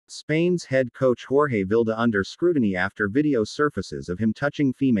Spain's head coach Jorge Vilda under scrutiny after video surfaces of him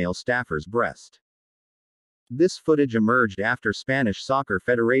touching female staffer's breast. This footage emerged after Spanish Soccer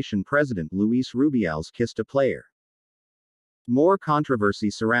Federation President Luis Rubiales kissed a player. More controversy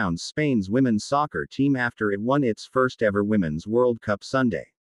surrounds Spain's women's soccer team after it won its first ever Women's World Cup Sunday.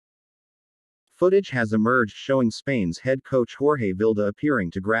 Footage has emerged showing Spain's head coach Jorge Vilda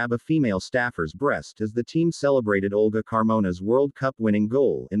appearing to grab a female staffer's breast as the team celebrated Olga Carmona's World Cup winning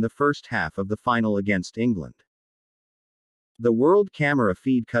goal in the first half of the final against England. The world camera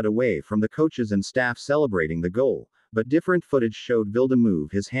feed cut away from the coaches and staff celebrating the goal, but different footage showed Vilda move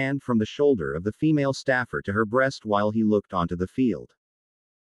his hand from the shoulder of the female staffer to her breast while he looked onto the field.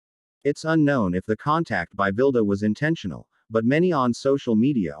 It's unknown if the contact by Vilda was intentional, but many on social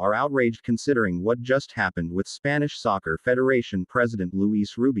media are outraged considering what just happened with Spanish Soccer Federation President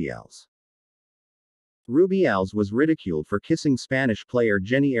Luis Rubiales. Rubiales was ridiculed for kissing Spanish player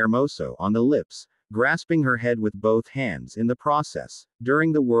Jenny Hermoso on the lips, grasping her head with both hands in the process,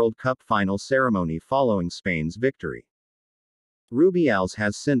 during the World Cup final ceremony following Spain's victory. Rubiales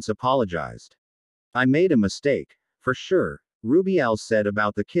has since apologized. "I made a mistake, for sure," Rubiales said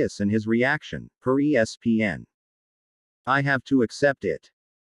about the kiss and his reaction, per ESPN. "I have to accept it.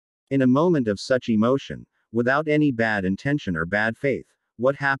 In a moment of such emotion, without any bad intention or bad faith,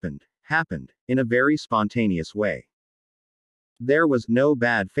 what happened, happened, in a very spontaneous way. There was no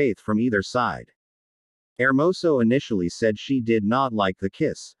bad faith from either side." Hermoso initially said she did not like the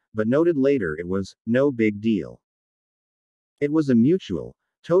kiss, but noted later it was no big deal. "It was a mutual,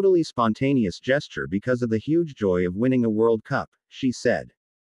 totally spontaneous gesture because of the huge joy of winning a World Cup," she said.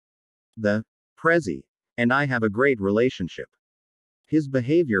 "The Prezi and I have a great relationship. His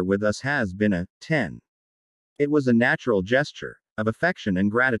behavior with us has been a 10. It was a natural gesture of affection and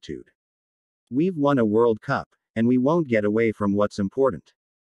gratitude. We've won a World Cup, and we won't get away from what's important."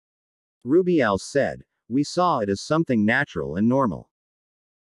 Rubiales said, "We saw it as something natural and normal.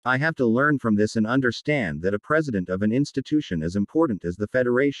 I have to learn from this and understand that a president of an institution as important as the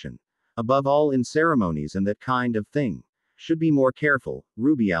Federation, above all in ceremonies and that kind of thing, should be more careful,"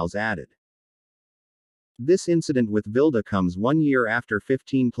 Rubiales added. This incident with Vilda comes 1 year after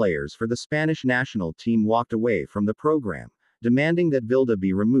 15 players for the Spanish national team walked away from the program, demanding that Vilda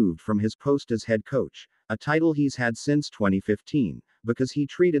be removed from his post as head coach, a title he's had since 2015, because he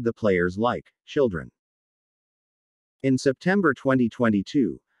treated the players like children. In September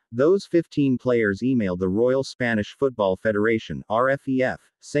 2022, those 15 players emailed the Royal Spanish Football Federation (RFEF),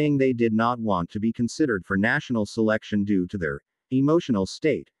 saying they did not want to be considered for national selection due to their emotional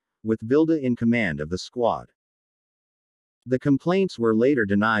state, with Vilda in command of the squad. The complaints were later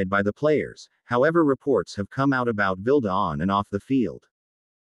denied by the players, however reports have come out about Vilda on and off the field.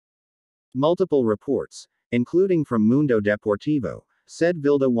 Multiple reports, including from Mundo Deportivo, said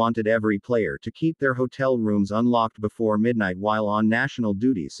Vilda wanted every player to keep their hotel rooms unlocked before midnight while on national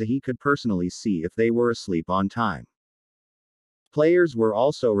duty so he could personally see if they were asleep on time. Players were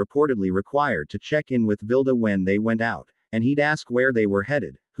also reportedly required to check in with Vilda when they went out, and he'd ask where they were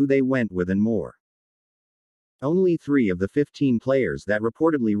headed, who they went with and more. Only 3 of the 15 players that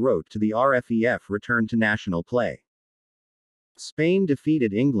reportedly wrote to the RFEF returned to national play. Spain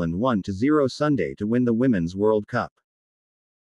defeated England 1-0 Sunday to win the Women's World Cup.